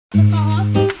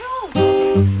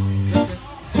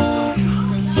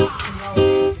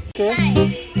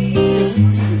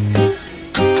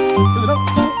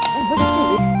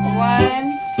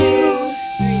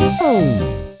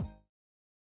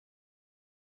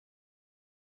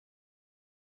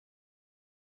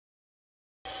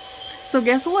So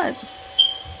guess what?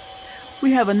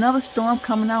 We have another storm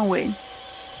coming our way.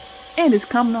 And it's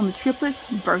coming on the Triplets'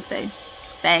 birthday.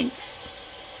 Thanks.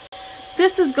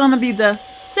 This is gonna be the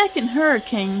second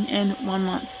hurricane in 1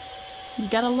 month. You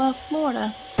gotta love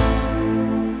Florida.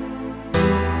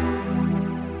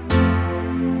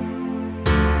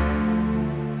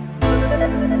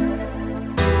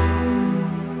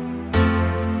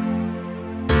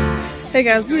 Hey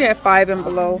guys, we had 5 and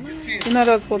below. You know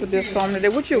that was supposed to be a storm today,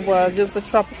 which it was. Just a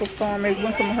tropical storm. It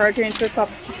went from a hurricane to a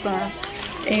tropical storm.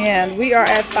 And we are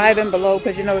at 5 and below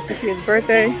because you know it's a kid's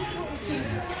birthday.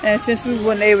 And since we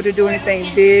weren't able to do anything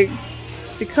big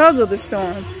because of the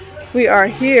storm, we are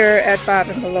here at 5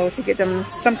 and below to get them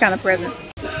some kind of present.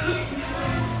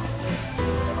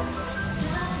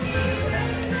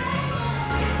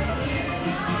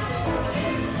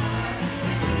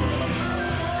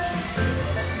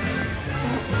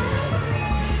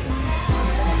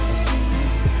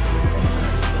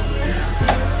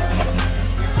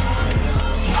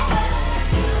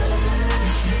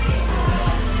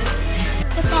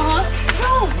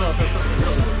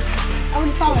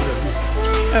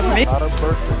 Of me? Not a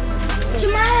birthday.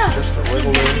 Just a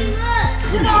regular.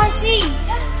 Look, I see.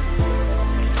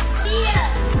 Here.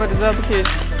 What is the other kid?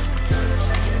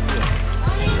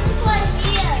 Mommy, look like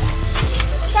here.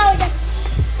 So look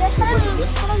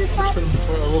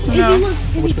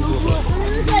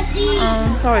at these.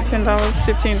 Probably $10,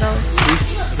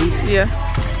 $15. Yeah.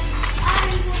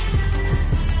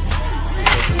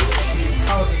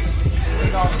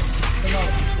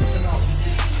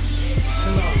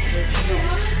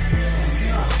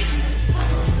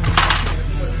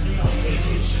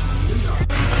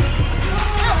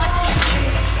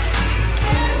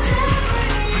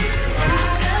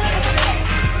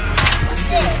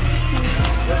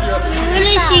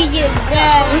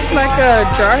 It's like a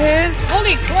jar head.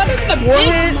 Holy crap, it's a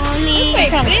Warhead. big mommy. It's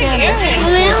kind of candy. I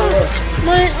don't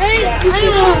want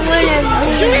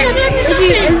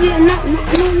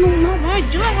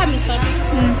to. Joy had me something.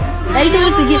 I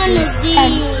used to get this.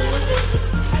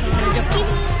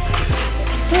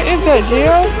 What is that,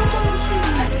 Gio?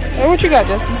 Hey, what you got,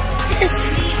 Justin?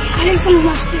 I need some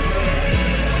mustard.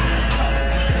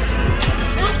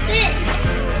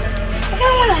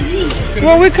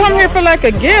 Well, we come here for like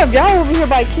a gift. Y'all over here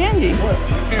buy candy.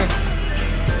 Okay.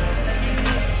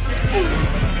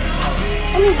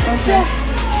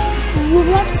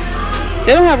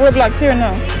 They don't have Roblox here,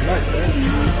 no.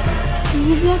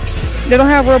 They don't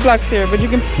have Roblox here, but you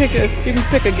can pick a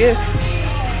gift.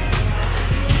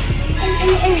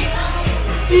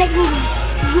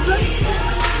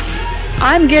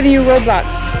 I'm getting you Roblox.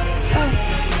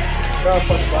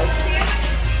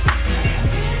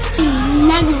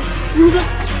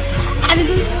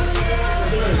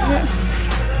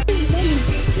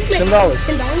 $10.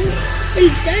 And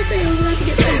Daddy said you're going to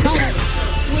get $10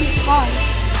 when it's $5.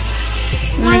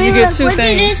 And then you get 2 what things. What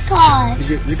did this cost?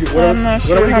 You get whatever, I'm not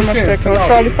sure how much that costs.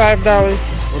 Probably $5.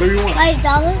 Whatever you want.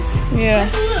 $5? Yeah.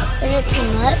 Is it too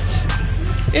much?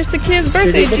 It's the kid's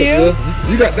birthday, Jill.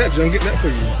 You got that, John. Get that for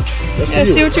you. That's for Yeah,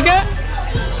 you. see what you got?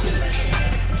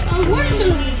 What is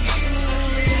it?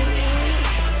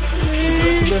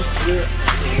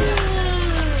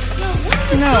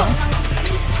 No.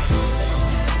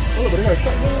 Oh, but they got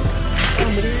something.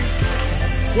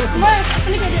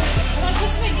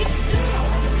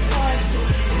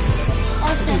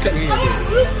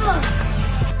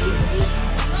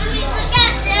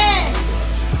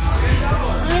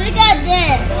 Look at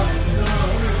this.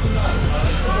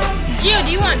 Gio, do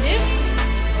you want this?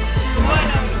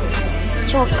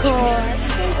 Chocolate.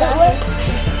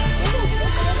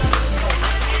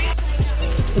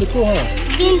 Pretty cool, huh?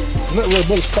 Not real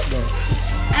butter stuck down.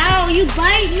 Ow, you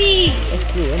bite me. That's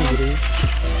cool. I'm gonna get it.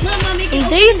 Look, Mommy, they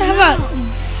used to have a...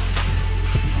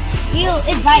 Ew,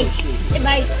 it bites. It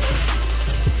bites.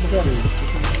 Look at it.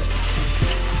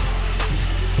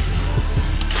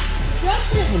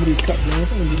 Some of these cups down.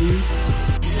 Some of these.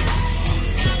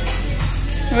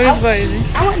 What is Bailey?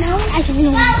 I want no. I should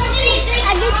know. I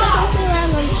just want to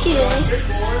around on cheers.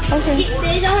 Okay.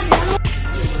 They don't know.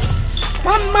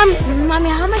 Mommy,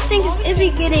 how much things is he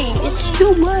getting? It's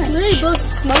too much. Do they blow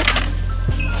smoke?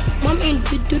 Mommy,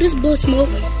 do this blow smoke?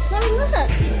 Mommy, look.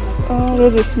 Oh,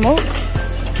 does it smoke?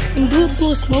 And do it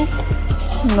blow smoke?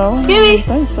 No, I don't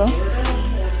think so.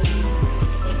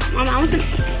 Mom, I want some.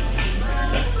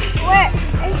 Where?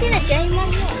 Are you seeing a J, Mom?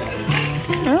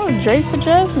 Oh, J for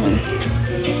Jasmine.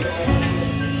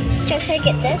 Should I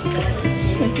get this?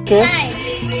 Okay. Nice.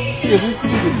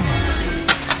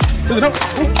 Don't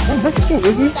break the food,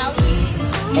 is it?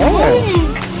 Oh,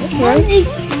 okay.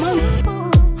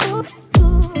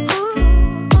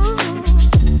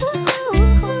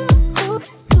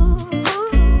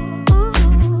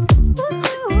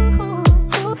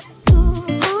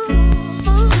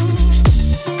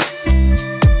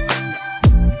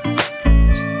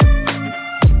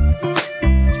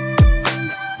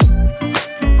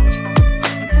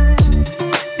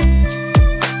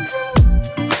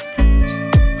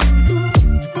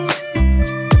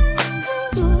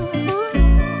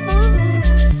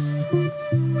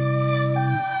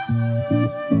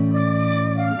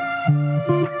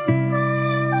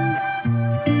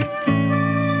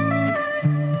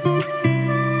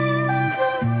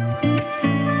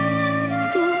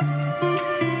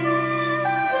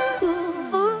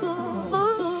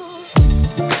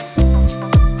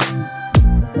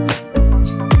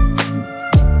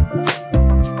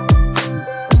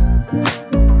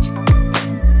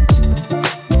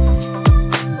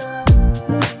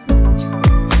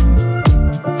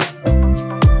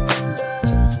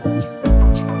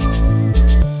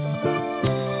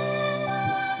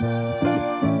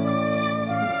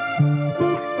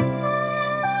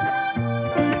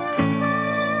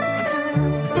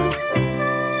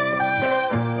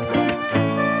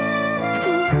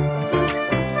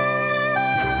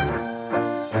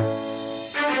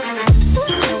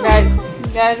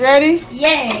 guys ready?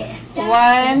 Yeah.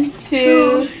 1,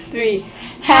 2, 3.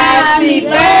 Happy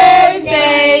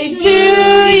birthday to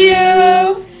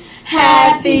you.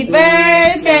 Happy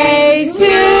birthday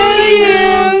to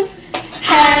you.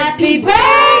 Happy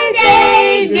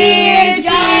birthday, dear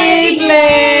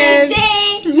Triplets.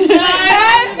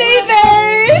 Happy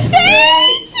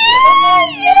birthday to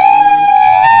you.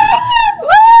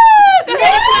 Woo!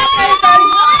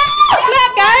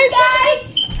 Clap, guys.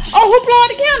 Oh, who blew out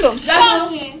the candle?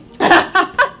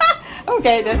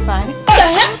 Okay, that's fine.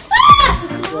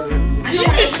 I know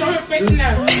how to show her face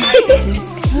now.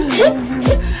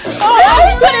 Oh,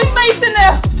 he put his face in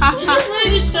there. You just really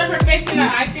just show her face in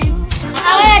that, I think.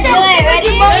 I'm gonna do it. Ready?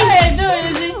 Go ahead, do it,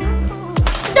 Izzy.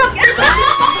 Do it,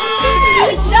 Patrick.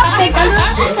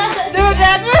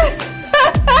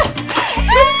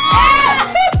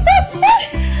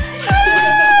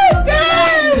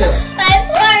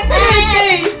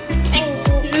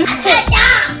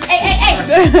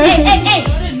 Hey.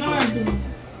 What did Nora do?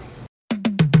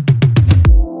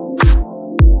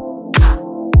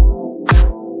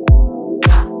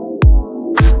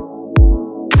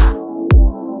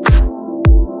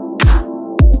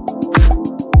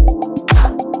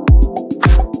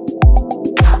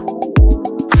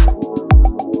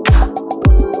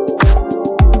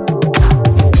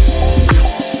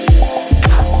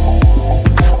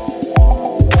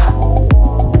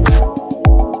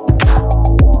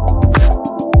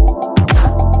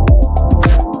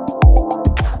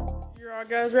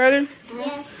 Guys ready?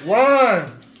 Yes.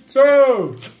 1,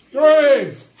 2,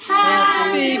 3.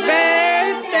 Happy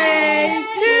birthday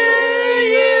to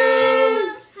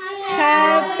you.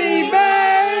 Happy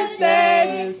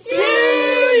birthday to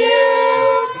you.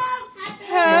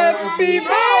 Happy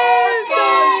birthday to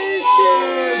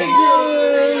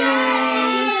you.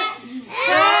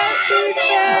 Happy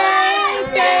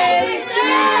birthday to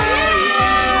you.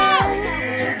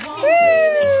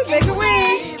 Woo! Make a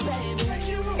wish.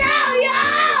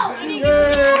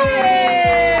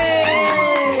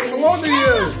 How old are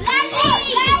you?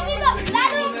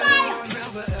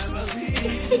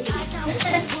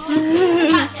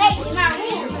 Hey, my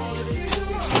room.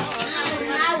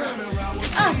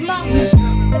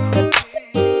 Oh,